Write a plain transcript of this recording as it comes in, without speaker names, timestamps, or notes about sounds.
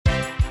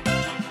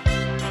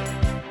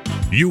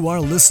You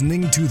are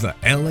listening to the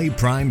LA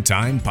Prime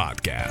Time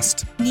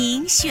Podcast.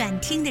 您选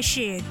听的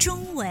是中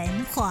文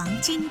黄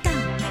金档。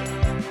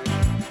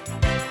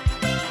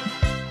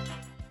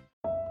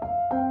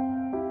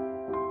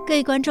各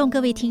位观众、各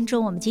位听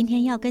众，我们今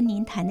天要跟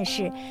您谈的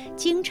是，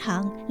经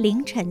常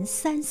凌晨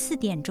3、4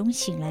点钟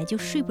醒来就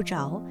睡不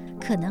着，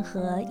可能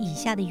和以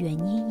下的原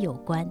因有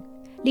关。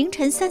凌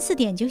晨3、4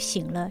点就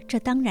醒了，这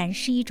当然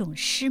是一种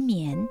失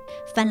眠，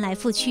翻来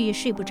覆去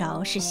睡不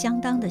着是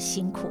相当的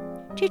辛苦。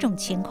这种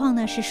情况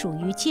呢是属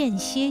于间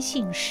歇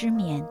性失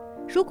眠，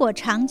如果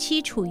长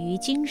期处于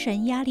精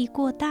神压力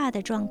过大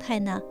的状态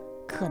呢，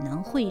可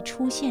能会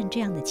出现这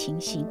样的情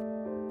形。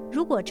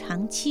如果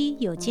长期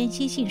有间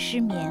歇性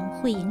失眠，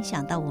会影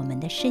响到我们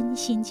的身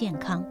心健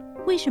康。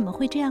为什么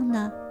会这样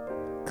呢？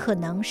可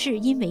能是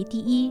因为第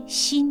一，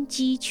心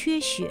肌缺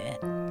血。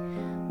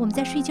我们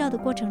在睡觉的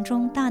过程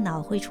中，大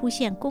脑会出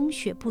现供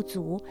血不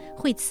足，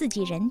会刺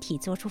激人体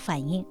做出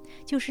反应，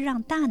就是让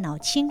大脑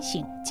清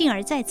醒，进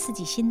而再刺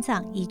激心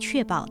脏，以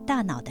确保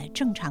大脑的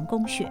正常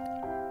供血。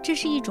这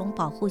是一种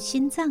保护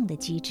心脏的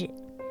机制。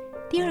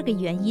第二个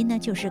原因呢，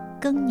就是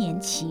更年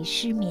期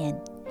失眠。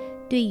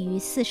对于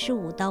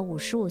45到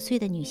55岁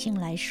的女性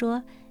来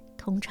说，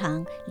通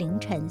常凌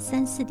晨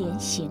3、4点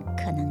醒，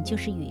可能就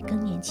是与更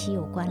年期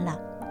有关了。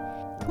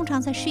通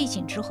常在睡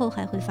醒之后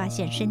还会发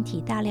现身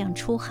体大量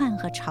出汗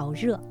和潮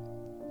热，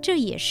这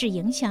也是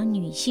影响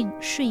女性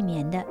睡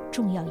眠的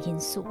重要因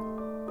素。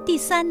第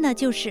三呢，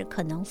就是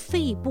可能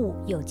肺部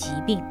有疾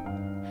病。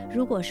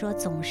如果说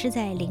总是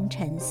在凌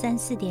晨3、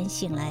4点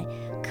醒来，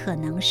可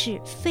能是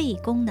肺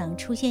功能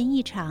出现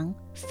异常，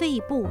肺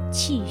部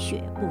气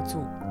血不足。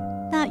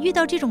那遇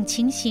到这种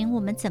情形，我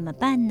们怎么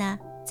办呢？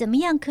怎么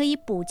样可以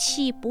补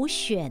气补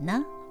血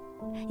呢？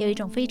有一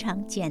种非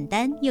常简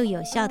单又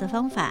有效的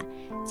方法，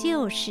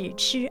就是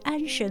吃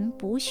安神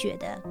补血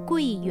的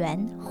桂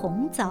圆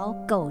红枣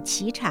枸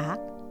杞茶。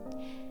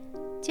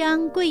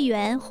将桂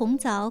圆、红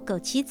枣、枸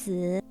杞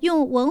子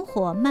用文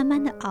火慢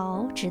慢的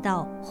熬，直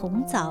到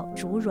红枣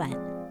煮软。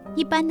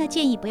一般呢，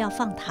建议不要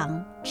放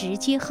糖，直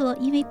接喝，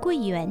因为桂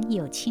圆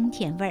有清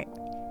甜味儿。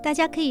大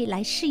家可以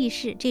来试一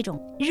试这种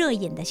热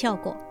饮的效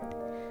果。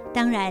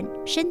当然，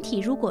身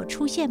体如果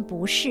出现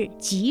不适，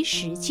及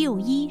时就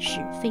医是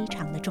非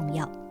常的重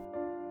要。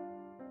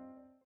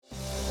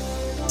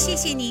谢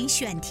谢您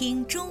选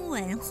听中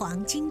文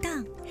黄金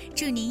档，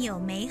祝您有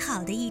美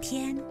好的一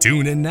天。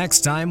Tune in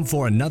next time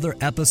for another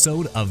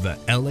episode of the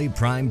LA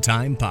Prime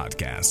Time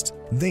Podcast.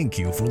 Thank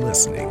you for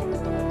listening.